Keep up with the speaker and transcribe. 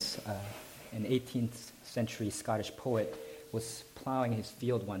an 18th century Scottish poet, was plowing his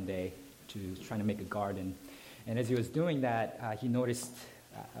field one day trying to make a garden. And as he was doing that, he noticed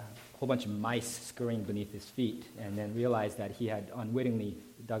a whole bunch of mice scurrying beneath his feet, and then realized that he had unwittingly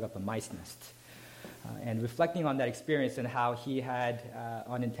dug up a mice nest. And reflecting on that experience and how he had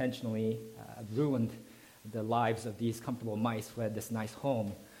unintentionally ruined the lives of these comfortable mice who had this nice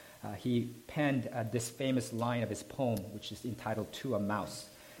home, he penned this famous line of his poem, which is entitled "To a Mouse."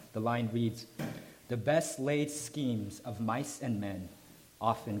 The line reads, "The best laid schemes of mice and men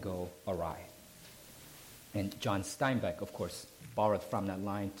often go awry." And John Steinbeck, of course, borrowed from that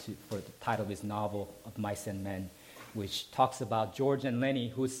line for the title of his novel of Mice and Men, which talks about George and Lenny,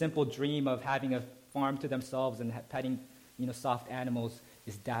 whose simple dream of having a farm to themselves and petting, soft animals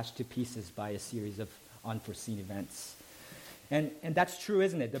is dashed to pieces by a series of unforeseen events. And that's true,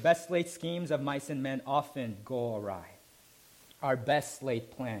 isn't it? The best laid schemes of mice and men often go awry. Our best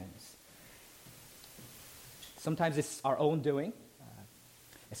laid plans. Sometimes it's our own doing.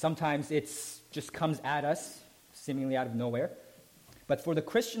 Sometimes it just comes at us, seemingly out of nowhere. But for the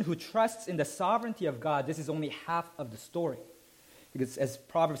Christian who trusts in the sovereignty of God, this is only half of the story. Because as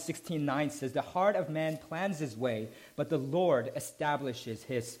Proverbs 16:9 says, the heart of man plans his way, but the Lord establishes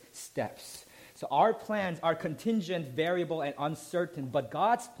his steps. So our plans are contingent, variable, and uncertain, but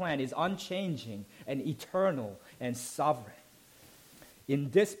God's plan is unchanging and eternal and sovereign.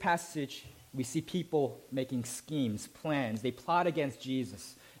 In this passage, we see people making schemes, plans. They plot against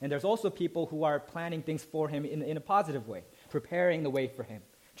Jesus. And there's also people who are planning things for him in a positive way, preparing the way for him,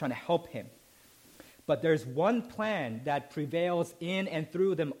 trying to help him. But there's one plan that prevails in and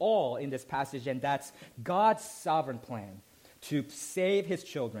through them all in this passage, and that's God's sovereign plan to save his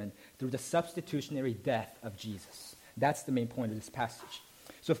children through the substitutionary death of Jesus. That's the main point of this passage.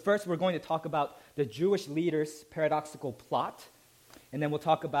 So first, we're going to talk about the Jewish leaders' paradoxical plot, and then we'll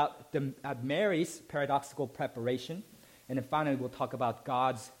talk about Mary's paradoxical preparation, and then finally we'll talk about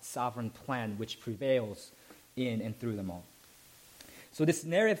God's sovereign plan, which prevails in and through them all. So this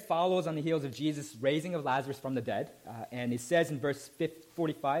narrative follows on the heels of Jesus' raising of Lazarus from the dead, and it says in verse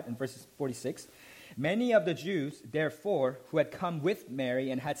 45 and verses 46, "Many of the Jews, therefore, who had come with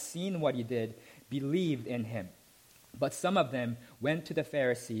Mary and had seen what he did, believed in him. But some of them went to the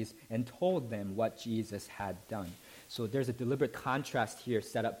Pharisees and told them what Jesus had done." So there's a deliberate contrast here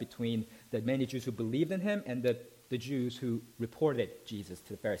set up between the many Jews who believed in him and the Jews who reported Jesus to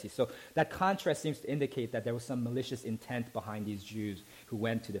the Pharisees. So that contrast seems to indicate that there was some malicious intent behind these Jews who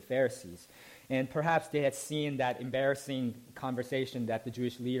went to the Pharisees. And perhaps they had seen that embarrassing conversation that the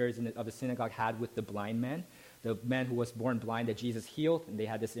Jewish leaders of the synagogue had with the blind man, the man who was born blind that Jesus healed, and they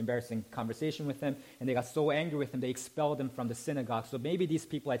had this embarrassing conversation with him, and they got so angry with him, they expelled him from the synagogue. So maybe these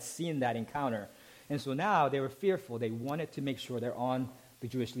people had seen that encounter. And so now they were fearful. They wanted to make sure they're on the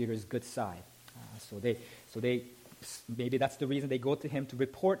Jewish leaders' good side. So they maybe that's the reason they go to him to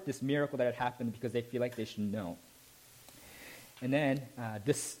report this miracle that had happened, because they feel like they should know. And then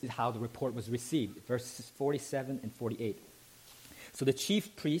this is how the report was received, verses 47 and 48. "So the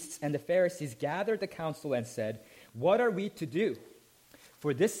chief priests and the Pharisees gathered the council and said, 'What are we to do?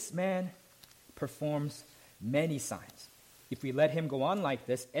 For this man performs many signs. If we let him go on like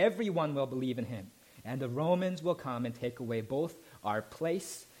this, everyone will believe in him, and the Romans will come and take away both our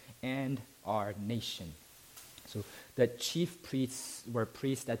place and our nation.'" So the chief priests were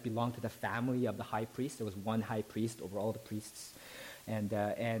priests that belonged to the family of the high priest. There was one high priest over all the priests. And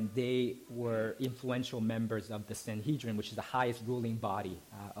they were influential members of the Sanhedrin, which is the highest ruling body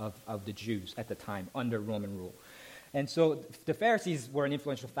of the Jews at the time under Roman rule. And so the Pharisees were an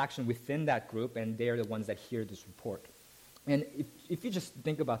influential faction within that group, and they're the ones that hear this report. And if you just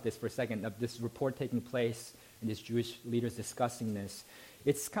think about this for a second, of this report taking place and these Jewish leaders discussing this,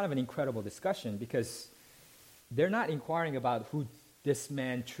 it's kind of an incredible discussion, because they're not inquiring about who this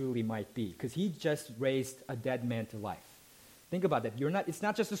man truly might be, because he just raised a dead man to life. Think about that. It's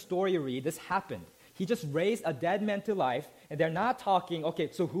not just a story you read. This happened. He just raised a dead man to life, and they're not talking, okay,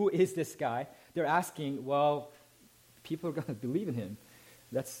 so who is this guy? They're asking, well, people are going to believe in him.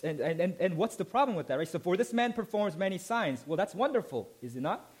 And what's the problem with that, right? So for this man performs many signs. Well, that's wonderful, is it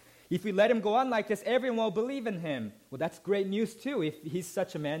not? If we let him go on like this, everyone will believe in him. Well, that's great news too, if he's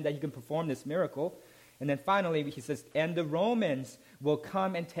such a man that he can perform this miracle. And then finally, he says, "And the Romans will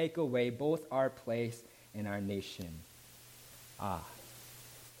come and take away both our place and our nation."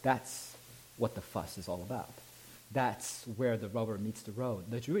 That's what the fuss is all about. That's where the rubber meets the road.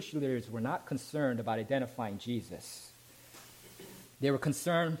 The Jewish leaders were not concerned about identifying Jesus. They were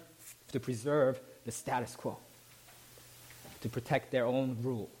concerned to preserve the status quo, to protect their own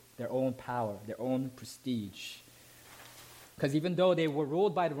rule, their own power, their own prestige. Because even though they were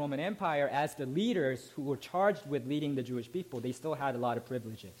ruled by the Roman Empire as the leaders who were charged with leading the Jewish people, they still had a lot of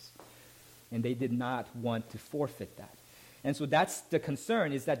privileges. And they did not want to forfeit that. And so that's the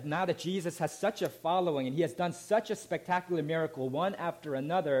concern, is that now that Jesus has such a following and he has done such a spectacular miracle, one after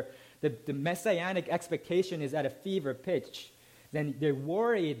another, the messianic expectation is at a fever pitch. Then they're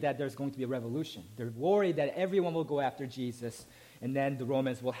worried that there's going to be a revolution. They're worried that everyone will go after Jesus, and then the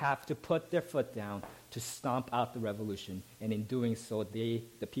Romans will have to put their foot down to stomp out the revolution. And in doing so, the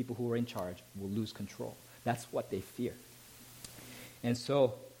people who are in charge will lose control. That's what they fear. And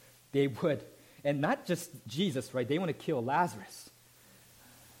so they would, and not just Jesus, right? They want to kill Lazarus.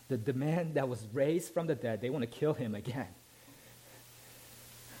 The man that was raised from the dead, they want to kill him again.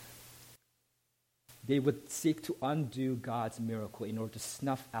 They would seek to undo God's miracle in order to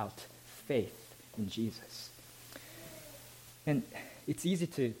snuff out faith in Jesus. And it's easy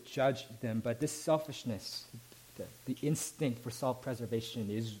to judge them, but this selfishness, the instinct for self-preservation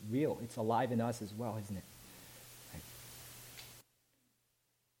is real. It's alive in us as well, isn't it? Right?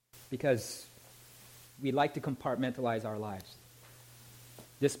 Because we like to compartmentalize our lives.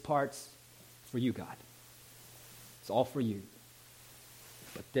 This part's for you, God. It's all for you.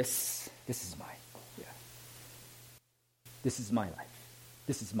 But this is mine. Yeah. This is my life.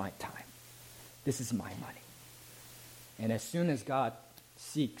 This is my time. This is my money. And as soon as God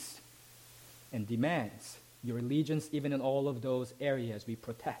seeks and demands your allegiance, even in all of those areas, we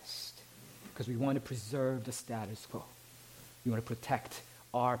protest because we want to preserve the status quo. We want to protect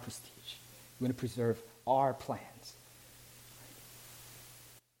our prestige. We want to preserve our plans.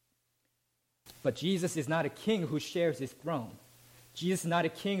 But Jesus is not a king who shares his throne. Jesus is not a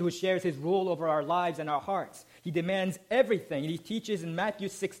king who shares his rule over our lives and our hearts. He demands everything. He teaches in Matthew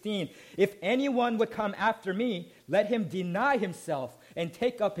 16, if anyone would come after me, let him deny himself and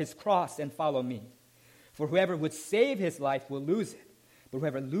take up his cross and follow me. For whoever would save his life will lose it. But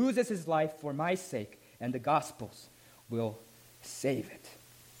whoever loses his life for my sake and the gospel's will save it.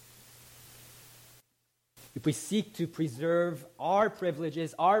 If we seek to preserve our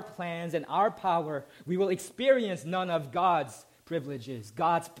privileges, our plans, and our power, we will experience none of God's privileges,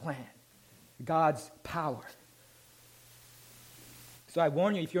 God's plan, God's power. So I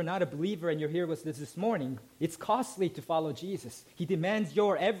warn you, if you're not a believer and you're here with us this morning, it's costly to follow Jesus. He demands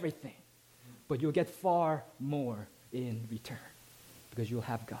your everything, but you'll get far more in return because you'll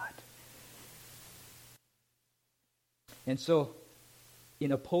have God. And so,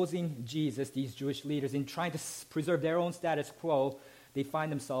 in opposing Jesus, these Jewish leaders, in trying to preserve their own status quo, they find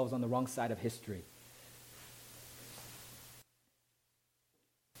themselves on the wrong side of history.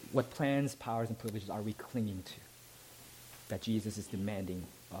 What plans, powers, and privileges are we clinging to that Jesus is demanding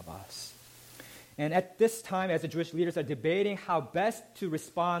of us? And at this time, as the Jewish leaders are debating how best to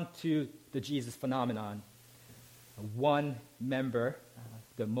respond to the Jesus phenomenon, one member,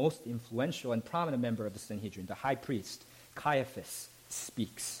 the most influential and prominent member of the Sanhedrin, the high priest, Caiaphas,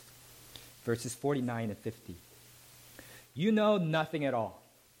 speaks. Verses 49 and 50. You know nothing at all,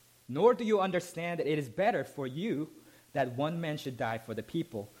 nor do you understand that it is better for you that one man should die for the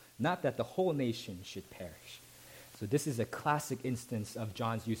people, not that the whole nation should perish. So this is a classic instance of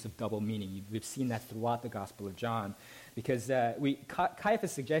John's use of double meaning. We've seen that throughout the Gospel of John, because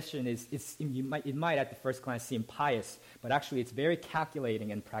Caiaphas' suggestion is it might at the first glance seem pious, but actually it's very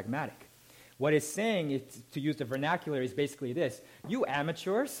calculating and pragmatic. What it's saying, to use the vernacular, is basically this: you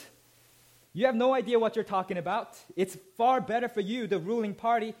amateurs, you have no idea what you're talking about. It's far better for you, the ruling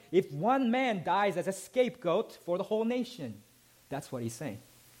party, if one man dies as a scapegoat for the whole nation. That's what he's saying.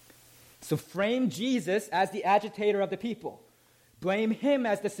 So frame Jesus as the agitator of the people. Blame him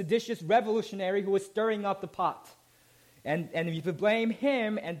as the seditious revolutionary who is stirring up the pot. And if you blame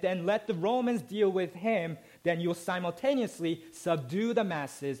him and then let the Romans deal with him, then you'll simultaneously subdue the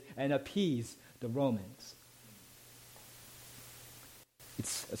masses and appease the Romans.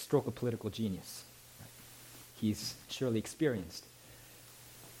 It's a stroke of political genius. He's surely experienced.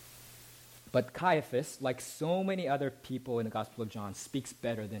 But Caiaphas, like so many other people in the Gospel of John, speaks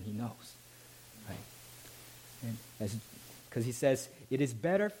better than he knows. Right? Because he says, it is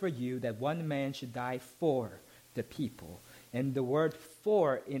better for you that one man should die for the people. And the word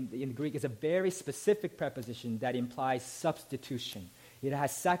for in Greek is a very specific preposition that implies substitution. It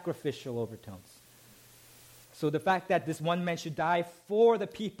has sacrificial overtones. So the fact that this one man should die for the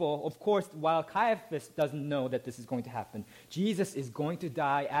people, of course, while Caiaphas doesn't know that this is going to happen, Jesus is going to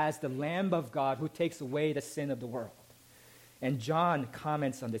die as the Lamb of God who takes away the sin of the world. And John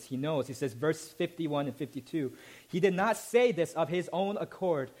comments on this. He knows. He says, verse 51 and 52, he did not say this of his own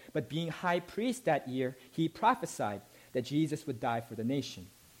accord, but being high priest that year, he prophesied that Jesus would die for the nation.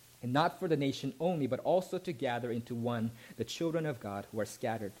 and not for the nation only, but also to gather into one the children of God who are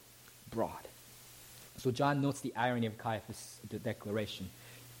scattered abroad. So John notes the irony of Caiaphas' declaration.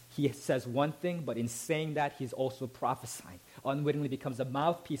 He says one thing, but in saying that, he's also prophesying. Unwittingly becomes a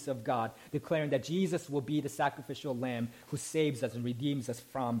mouthpiece of God, declaring that Jesus will be the sacrificial lamb who saves us and redeems us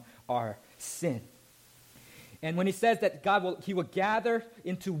from our sin. And when he says that he will gather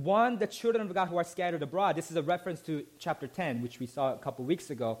into one the children of God who are scattered abroad, this is a reference to chapter 10, which we saw a couple weeks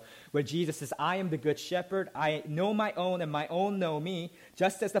ago, where Jesus says, I am the good shepherd. I know my own, and my own know me,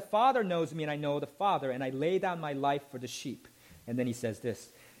 just as the Father knows me, and I know the Father, and I lay down my life for the sheep. And then he says this,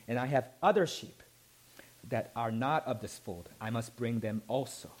 and I have other sheep that are not of this fold. I must bring them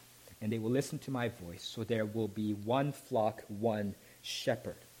also, and they will listen to my voice. So there will be one flock, one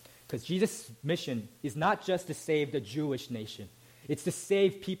shepherd. Because Jesus' mission is not just to save the Jewish nation. It's to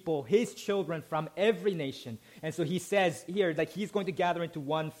save people, his children, from every nation. And so he says here that he's going to gather into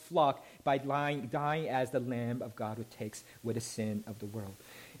one flock by dying as the Lamb of God who takes away the sin of the world.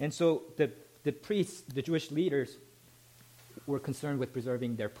 And so the priests, the Jewish leaders, were concerned with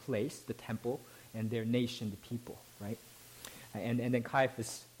preserving their place, the temple, and their nation, the people, right? And then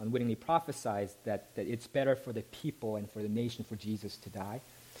Caiaphas unwittingly prophesies that it's better for the people and for the nation for Jesus to die.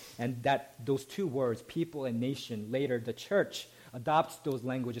 And that those two words, people and nation, later the church adopts those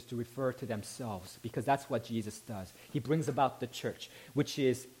languages to refer to themselves, because that's what Jesus does. He brings about the church, which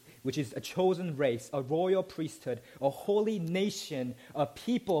is a chosen race, a royal priesthood, a holy nation, a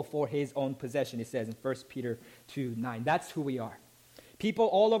people for his own possession, it says in 1 Peter 2:9. That's who we are. People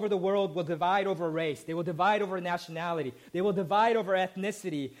all over the world will divide over race. They will divide over nationality. They will divide over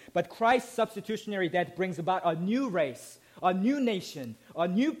ethnicity. But Christ's substitutionary death brings about a new race, a new nation, a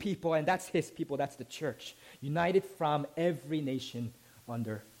new people, and that's his people, that's the church, united from every nation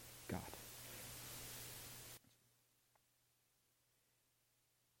under God.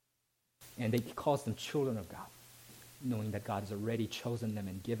 And he calls them children of God, knowing that God has already chosen them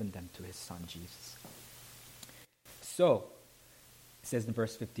and given them to his son, Jesus. So, it says in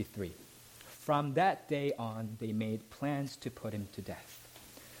verse 53, from that day on, they made plans to put him to death.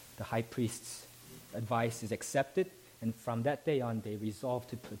 The high priest's advice is accepted, and from that day on, they resolved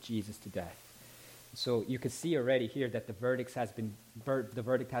to put Jesus to death. So you can see already here that the verdict has been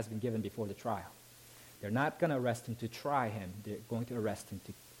given before the trial. They're not going to arrest him to try him. They're going to arrest him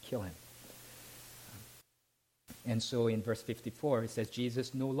to kill him. And so in verse 54, it says,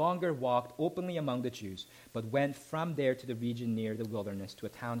 Jesus no longer walked openly among the Jews, but went from there to the region near the wilderness, to a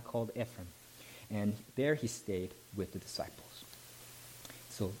town called Ephraim. And there he stayed with the disciples.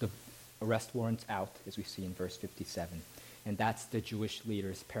 So the arrest warrant's out, as we see in verse 57. And that's the Jewish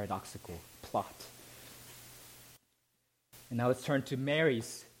leaders' paradoxical plot. And now let's turn to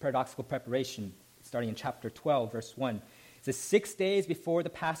Mary's paradoxical preparation, starting in chapter 12, verse 1. It says, 6 days before the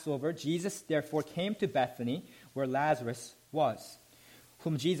Passover, Jesus therefore came to Bethany, where Lazarus was,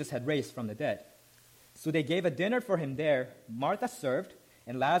 whom Jesus had raised from the dead. So they gave a dinner for him there. Martha served,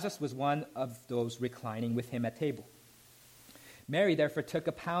 and Lazarus was one of those reclining with him at table. Mary therefore took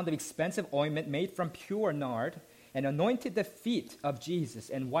a pound of expensive ointment made from pure nard, and anointed the feet of Jesus,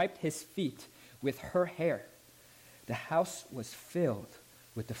 and wiped his feet with her hair. The house was filled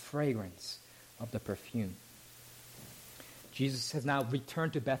with the fragrance of the perfume. Jesus has now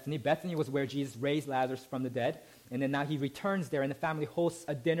returned to Bethany. Bethany was where Jesus raised Lazarus from the dead. And then now he returns there, and the family hosts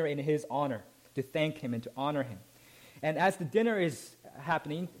a dinner in his honor to thank him and to honor him. And as the dinner is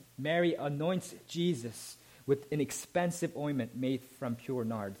happening, Mary anoints Jesus with an expensive ointment made from pure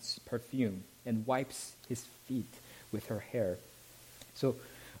nard, perfume, and wipes his feet with her hair. So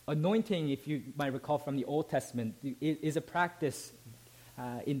anointing, if you might recall from the Old Testament, is a practice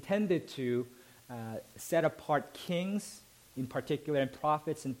intended to set apart kings, in particular, and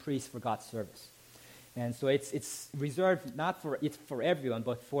prophets and priests for God's service. And so it's reserved not for everyone,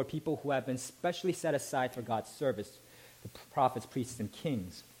 but for people who have been specially set aside for God's service, the prophets, priests, and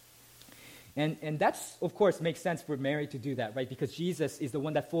kings. And that's, of course, makes sense for Mary to do that, right? Because Jesus is the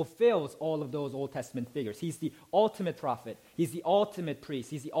one that fulfills all of those Old Testament figures. He's the ultimate prophet. He's the ultimate priest.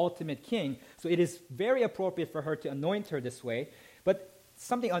 He's the ultimate king. So it is very appropriate for her to anoint her this way. But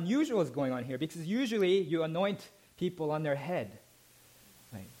something unusual is going on here, because usually you anoint people on their head,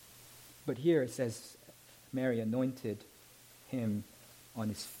 right? But here it says Mary anointed him on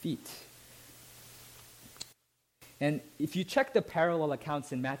his feet. And if you check the parallel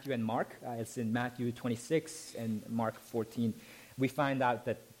accounts in Matthew and Mark, it's in Matthew 26 and Mark 14, we find out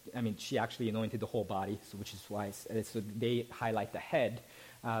that, she actually anointed the whole body, so which is why so they highlight the head.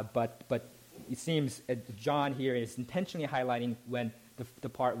 But it seems John here is intentionally highlighting when the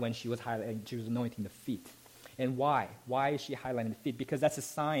part when she was anointing the feet. And why? Why is she highlighting the feet? Because that's a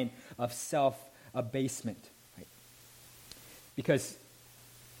sign of self-abasement. Right? Because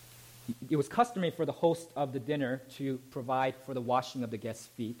it was customary for the host of the dinner to provide for the washing of the guests'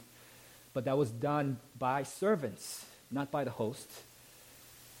 feet, but that was done by servants, not by the host.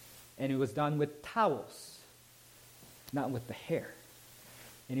 And it was done with towels, not with the hair.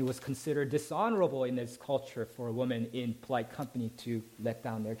 And it was considered dishonorable in this culture for a woman in polite company to let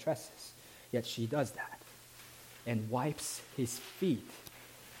down their tresses. Yet she does that and wipes his feet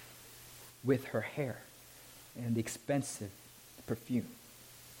with her hair and the expensive perfume.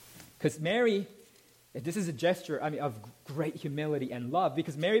 Because Mary, this is a gesture, of great humility and love,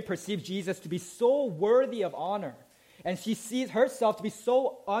 because Mary perceives Jesus to be so worthy of honor, and she sees herself to be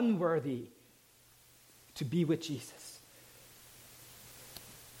so unworthy to be with Jesus.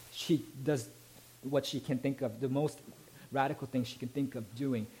 She does what she can think of, the most radical thing she can think of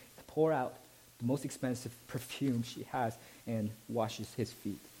doing, to pour out the most expensive perfume she has and washes his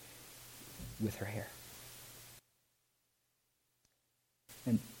feet with her hair.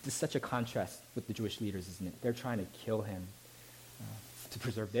 And this is such a contrast with the Jewish leaders, isn't it? They're trying to kill him to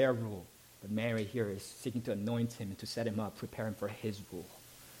preserve their rule. But Mary here is seeking to anoint him and to set him up, prepare him for his rule.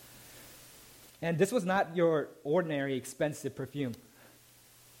 And this was not your ordinary expensive perfume. It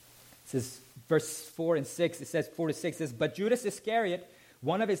says, verse 4 and 6, it says, 4 to 6 says, but Judas Iscariot,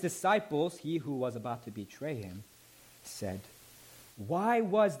 one of his disciples, he who was about to betray him, said, why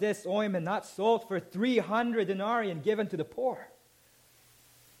was this ointment not sold for 300 denarii and given to the poor?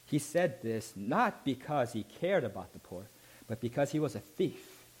 He said this not because he cared about the poor, but because he was a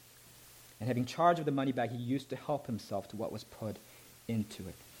thief. And having charge of the money bag, he used to help himself to what was put into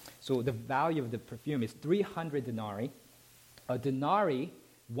it. So the value of the perfume is 300 denarii. A denarii,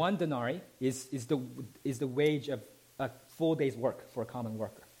 one denarii, is the wage of a full day's work for a common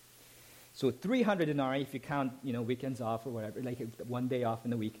worker. So 300 denarii, if you count weekends off or whatever, like 1 day off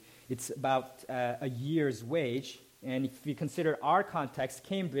in the week, it's about a year's wage. And if you consider our context,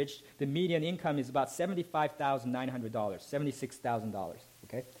 Cambridge, the median income is about $75,900, $76,000,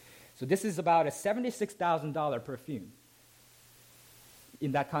 okay? So this is about a $76,000 perfume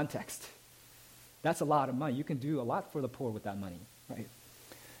in that context. That's a lot of money. You can do a lot for the poor with that money, right?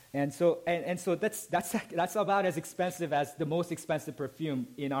 And so that's about as expensive as the most expensive perfume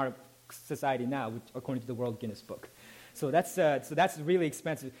in our society now, according to the World Guinness Book. So that's really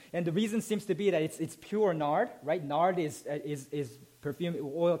expensive, and the reason seems to be that it's pure nard, right? Nard is perfume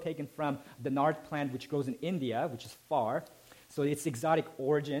oil taken from the nard plant, which grows in India, which is far. So it's exotic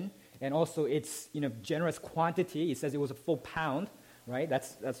origin, and also it's generous quantity. It says it was a full pound, right?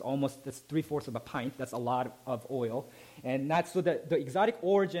 That's 3/4 of a pint. That's a lot of oil, and that's so the exotic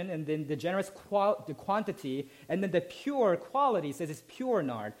origin, and then the generous the quantity, and then the pure quality says it's pure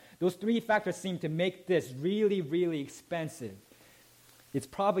nard. Those three factors seem to make this really, really expensive. It's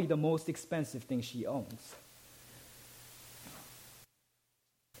probably the most expensive thing she owns.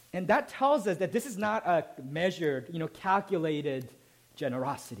 And that tells us that this is not a measured, calculated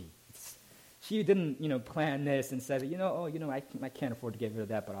generosity. She didn't plan this and said, I can't afford to give her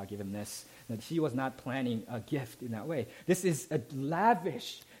that, but I'll give him this. No, she was not planning a gift in that way. This is a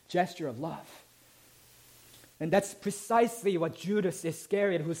lavish gesture of love. And that's precisely what Judas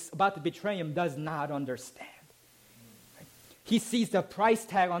Iscariot, who's about to betray him, does not understand. He sees the price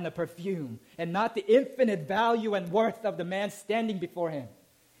tag on the perfume and not the infinite value and worth of the man standing before him.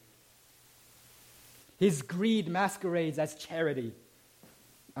 His greed masquerades as charity,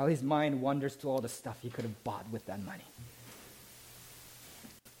 while his mind wanders to all the stuff he could have bought with that money.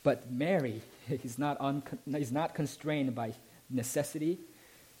 But Mary is not constrained by necessity,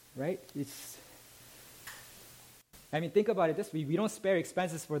 right? Think about it this way. We don't spare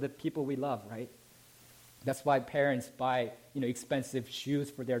expenses for the people we love, right? That's why parents buy, expensive shoes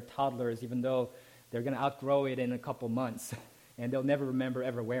for their toddlers, even though they're going to outgrow it in a couple months, and they'll never remember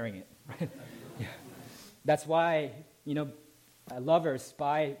ever wearing it, right? Yeah. That's why, lovers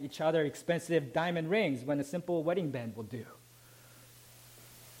buy each other expensive diamond rings when a simple wedding band will do.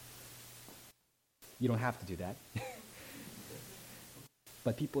 You don't have to do that.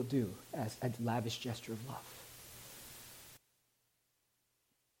 But people do as a lavish gesture of love.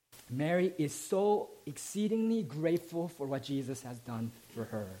 Mary is so exceedingly grateful for what Jesus has done for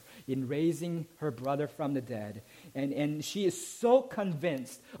her in raising her brother from the dead. And she is so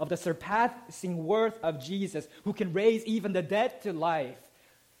convinced of the surpassing worth of Jesus, who can raise even the dead to life.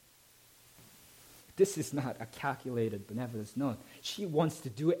 This is not a calculated benevolence. No, she wants to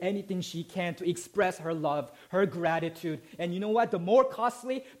do anything she can to express her love, her gratitude. And you know what? The more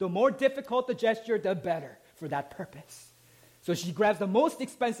costly, the more difficult the gesture, the better for that purpose. So she grabs the most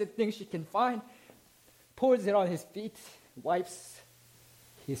expensive thing she can find, pours it on his feet, wipes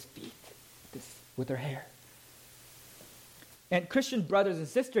his feet with her hair. And Christian brothers and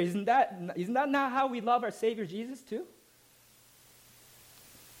sisters, isn't that not how we love our Savior Jesus too?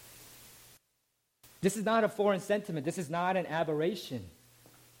 This is not a foreign sentiment. This is not an aberration.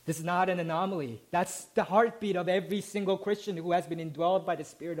 This is not an anomaly. That's the heartbeat of every single Christian who has been indwelled by the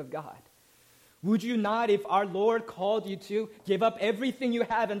Spirit of God. Would you not, if our Lord called you to, give up everything you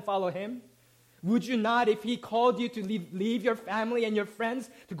have and follow him? Would you not, if he called you to leave your family and your friends,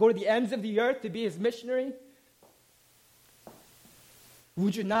 to go to the ends of the earth to be his missionary?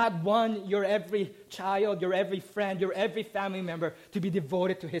 Would you not want your every child, your every friend, your every family member to be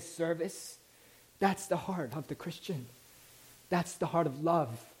devoted to his service? That's the heart of the Christian. That's the heart of love.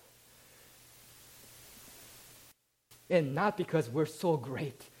 And not because we're so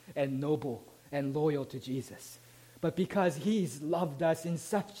great and noble and loyal to Jesus, but because he's loved us in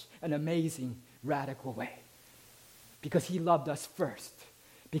such an amazing, radical way. Because he loved us first.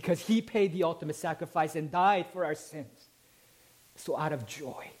 Because he paid the ultimate sacrifice and died for our sins. So out of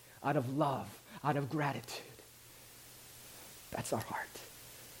joy, out of love, out of gratitude, that's our heart.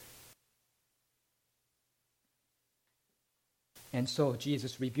 And so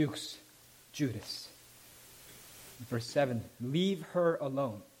Jesus rebukes Judas. Verse 7, leave her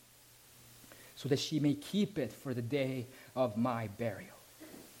alone, so that she may keep it for the day of my burial.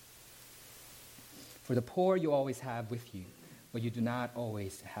 For the poor you always have with you, but you do not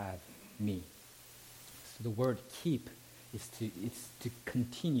always have me. So the word keep is to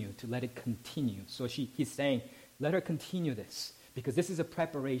continue, to let it continue. So he's saying, let her continue this, because this is a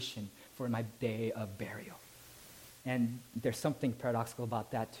preparation for my day of burial. And there's something paradoxical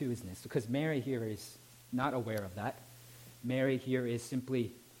about that too, isn't it? Because Mary here is not aware of that. Mary here is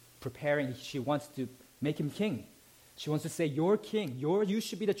simply preparing. She wants to make him king. She wants to say, you're king. You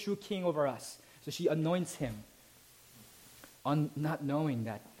should be the true king over us. So she anoints him, not knowing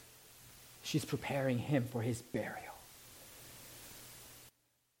that she's preparing him for his burial.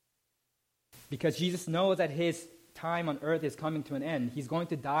 Because Jesus knows that his time on earth is coming to an end. He's going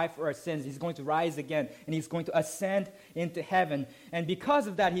to die for our sins. He's going to rise again, and he's going to ascend into heaven. And because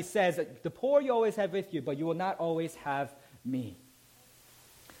of that, he says, the poor you always have with you, but you will not always have me.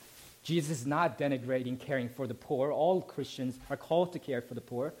 Jesus is not denigrating caring for the poor. All Christians are called to care for the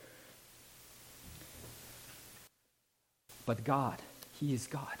poor. But God, he is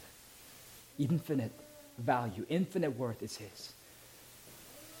God. Infinite value, infinite worth is his.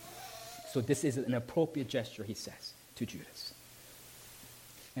 So this is an appropriate gesture, he says, to Judas.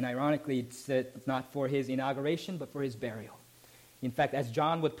 And ironically, it's not for his inauguration, but for his burial. In fact, as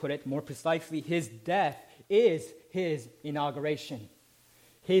John would put it more precisely, his death is his inauguration.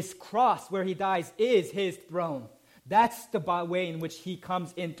 His cross, where he dies, is his throne. That's the way in which he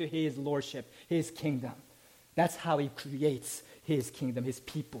comes into his lordship, his kingdom. That's how he creates his kingdom, his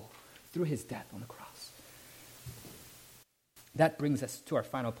people, through his death on the cross. That brings us to our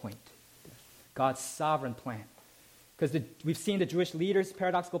final point. God's sovereign plan. Because we've seen the Jewish leaders'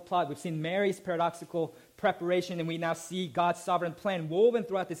 paradoxical plot, we've seen Mary's paradoxical preparation, and we now see God's sovereign plan woven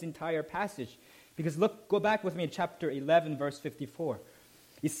throughout this entire passage. Because go back with me in chapter 11, verse 54.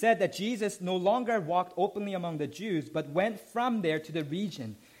 It said that Jesus no longer walked openly among the Jews, but went from there to the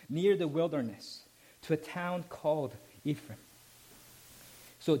region near the wilderness, to a town called Ephraim.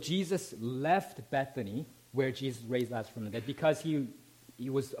 So Jesus left Bethany, where Jesus raised Lazarus from the dead, because he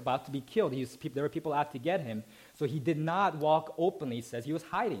was about to be killed. There were people out to get him. So he did not walk openly, it says. He was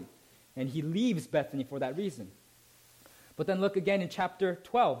hiding. And he leaves Bethany for that reason. But then look again in chapter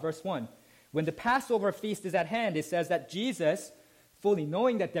 12, verse 1. When the Passover feast is at hand, it says that Jesus, fully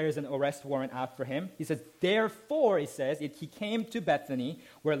knowing that there is an arrest warrant out for him, he says, therefore, he says, he came to Bethany,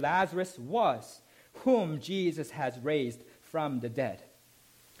 where Lazarus was, whom Jesus has raised from the dead.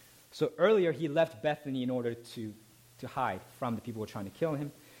 So earlier he left Bethany in order to hide from the people who were trying to kill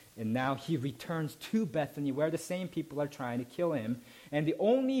him. And now he returns to Bethany, where the same people are trying to kill him. And the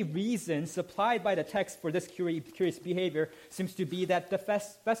only reason supplied by the text for this curious behavior seems to be that the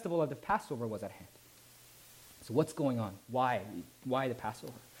festival of the Passover was at hand. So what's going on? Why the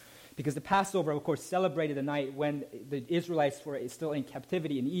Passover? Because the Passover, of course, celebrated the night when the Israelites were still in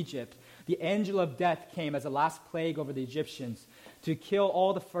captivity in Egypt. The angel of death came as a last plague over the Egyptians to kill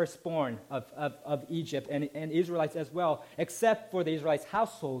all the firstborn of Egypt and Israelites as well, except for the Israelites'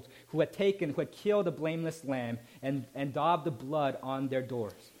 household who had killed the blameless lamb and daubed the blood on their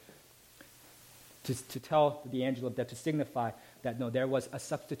doors. To tell the angel of death, to signify that no, there was a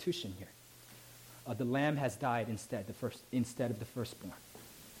substitution here. The lamb has died instead of the firstborn.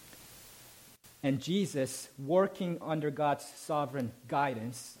 And Jesus, working under God's sovereign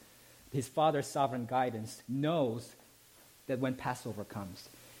guidance, his Father's sovereign guidance, knows that when Passover comes,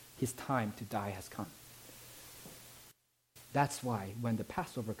 his time to die has come. That's why when the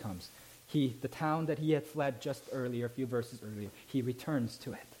Passover comes, the town that he had fled just earlier, a few verses earlier, he returns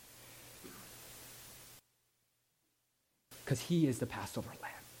to it. Because he is the Passover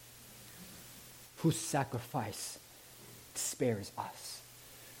lamb whose sacrifice spares us,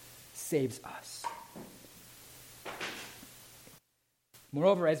 saves us.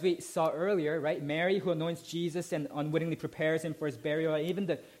 Moreover, as we saw earlier, right, Mary who anoints Jesus and unwittingly prepares him for his burial, and even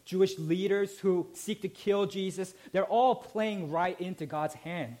the Jewish leaders who seek to kill Jesus, they're all playing right into God's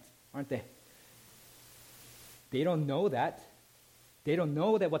hands, aren't they? They don't know that. They don't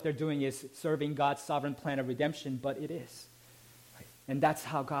know that what they're doing is serving God's sovereign plan of redemption, but it is. Right? And that's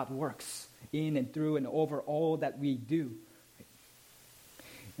how God works in and through and over all that we do.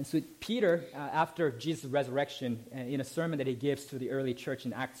 And so Peter, after Jesus' resurrection, in a sermon that he gives to the early church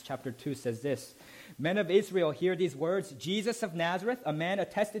in Acts chapter 2, says this: "Men of Israel, hear these words. Jesus of Nazareth, a man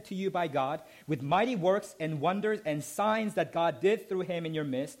attested to you by God, with mighty works and wonders and signs that God did through him in your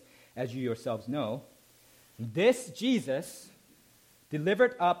midst, as you yourselves know. This Jesus,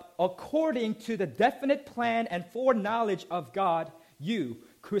 delivered up according to the definite plan and foreknowledge of God, you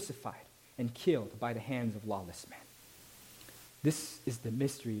crucified and killed by the hands of lawless men." This is the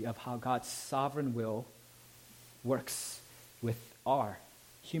mystery of how God's sovereign will works with our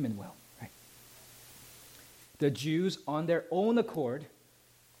human will. Right? The Jews, on their own accord,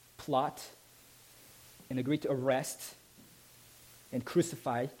 plot and agree to arrest and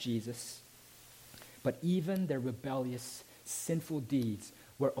crucify Jesus. But even their rebellious, sinful deeds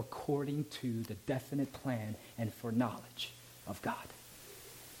were according to the definite plan and foreknowledge of God.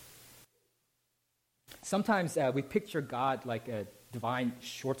 Sometimes we picture God like a divine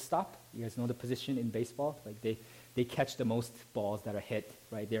shortstop. You guys know the position in baseball? Like they catch the most balls that are hit,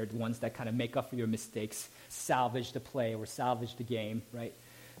 right? They're the ones that kind of make up for your mistakes, salvage the play or salvage the game, right?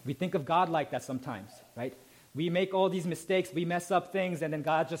 We think of God like that sometimes, right? We make all these mistakes, we mess up things, and then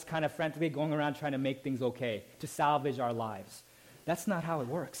God just kind of frantically going around trying to make things okay, to salvage our lives. That's not how it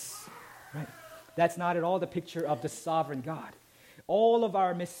works, right? That's not at all the picture of the sovereign God. All of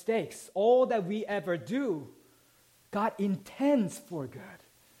our mistakes, all that we ever do, God intends for good.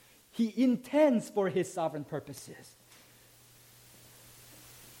 He intends for his sovereign purposes.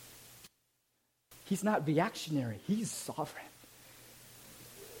 He's not reactionary. He's sovereign.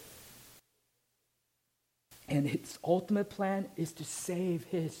 And his ultimate plan is to save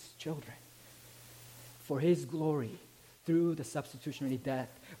his children for his glory through the substitutionary death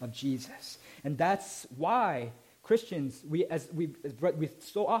of Jesus. And that's why Christians, we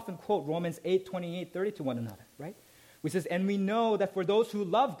so often quote Romans 8:28-30 to one another, right? Which says, "And we know that for those who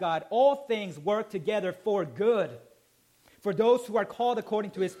love God, all things work together for good. For those who are called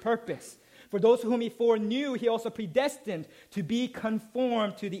according to his purpose. For those whom he foreknew, he also predestined to be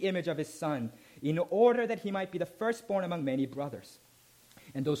conformed to the image of his Son, in order that he might be the firstborn among many brothers.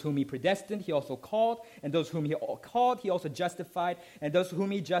 And those whom he predestined, he also called. And those whom he called, he also justified. And those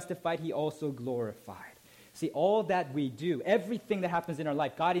whom he justified, he also glorified." See, all that we do, everything that happens in our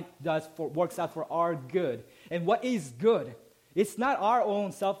life, God works out for our good. And what is good? It's not our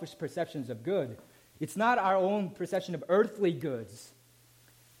own selfish perceptions of good. It's not our own perception of earthly goods.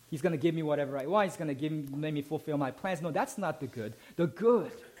 He's going to give me whatever I want. He's going to let me fulfill my plans. No, that's not the good. The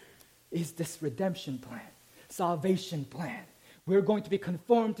good is this redemption plan, salvation plan. We're going to be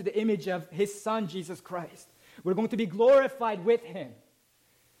conformed to the image of his Son, Jesus Christ. We're going to be glorified with him.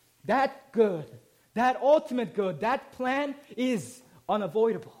 That good, that ultimate good, that plan is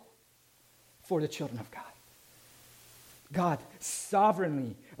unavoidable for the children of God. God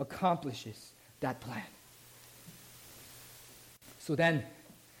sovereignly accomplishes that plan. So then,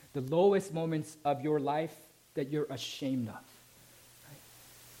 the lowest moments of your life that you're ashamed of, right?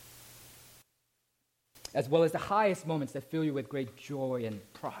 As well as the highest moments that fill you with great joy and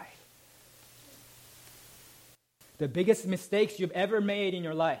pride. The biggest mistakes you've ever made in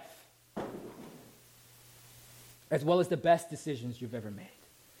your life, as well as the best decisions you've ever made.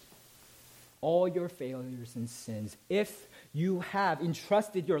 All your failures and sins, if you have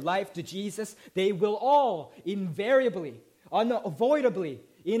entrusted your life to Jesus, they will all invariably, unavoidably,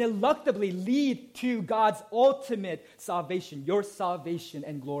 ineluctably lead to God's ultimate salvation, your salvation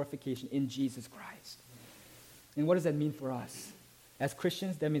and glorification in Jesus Christ. And what does that mean for us? As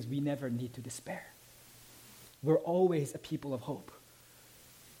Christians, that means we never need to despair. We're always a people of hope.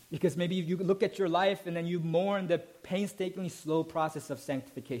 Because maybe you look at your life and then you mourn the painstakingly slow process of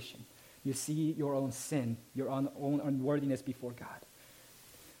sanctification. You see your own sin, your own unworthiness before God.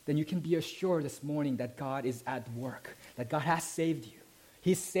 Then you can be assured this morning that God is at work, that God has saved you.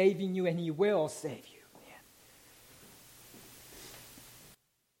 He's saving you and He will save you. Man.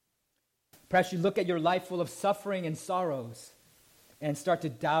 Perhaps you look at your life full of suffering and sorrows and start to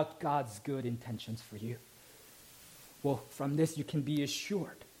doubt God's good intentions for you. Well, from this you can be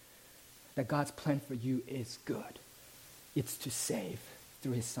assured that God's plan for you is good. It's to save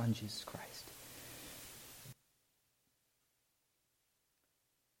through His Son, Jesus Christ.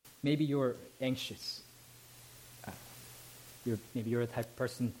 Maybe you're anxious. Maybe you're the type of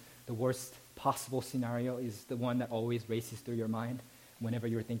person, the worst possible scenario is the one that always races through your mind whenever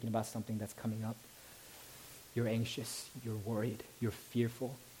you're thinking about something that's coming up. You're anxious, you're worried, you're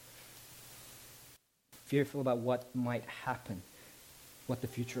fearful. Fearful about what might happen, what the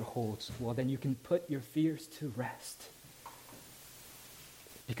future holds. Well, then you can put your fears to rest.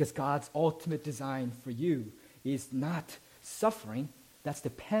 Because God's ultimate design for you is not suffering. That's the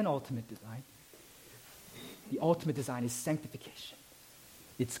penultimate design. The ultimate design is sanctification.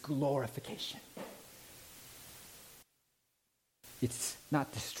 It's glorification. It's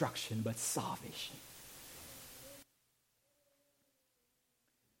not destruction, but salvation.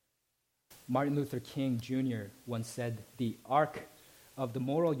 Martin Luther King Jr. once said, "The arc of the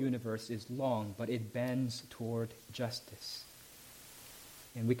moral universe is long, but it bends toward justice."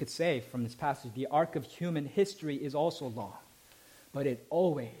 And we could say from this passage, the arc of human history is also long, but it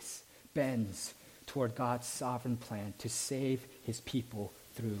always bends toward God's sovereign plan to save His people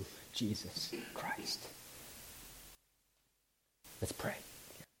through Jesus Christ. Let's pray.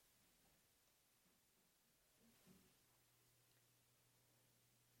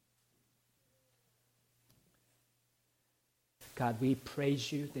 God, we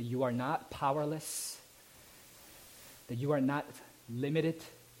praise you that you are not powerless, that you are not limited,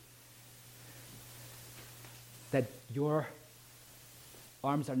 that your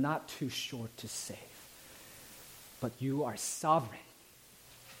arms are not too short to save, but you are sovereign,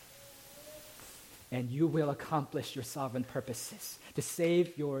 and you will accomplish your sovereign purposes to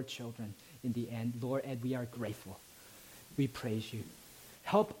save your children in the end. Lord, and we are grateful. We praise you.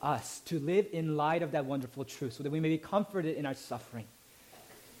 Help us to live in light of that wonderful truth so that we may be comforted in our suffering,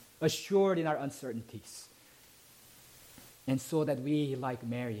 assured in our uncertainties, and so that we, like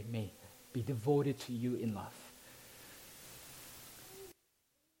Mary, may be devoted to you in love.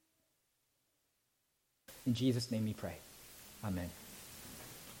 In Jesus' name we pray. Amen.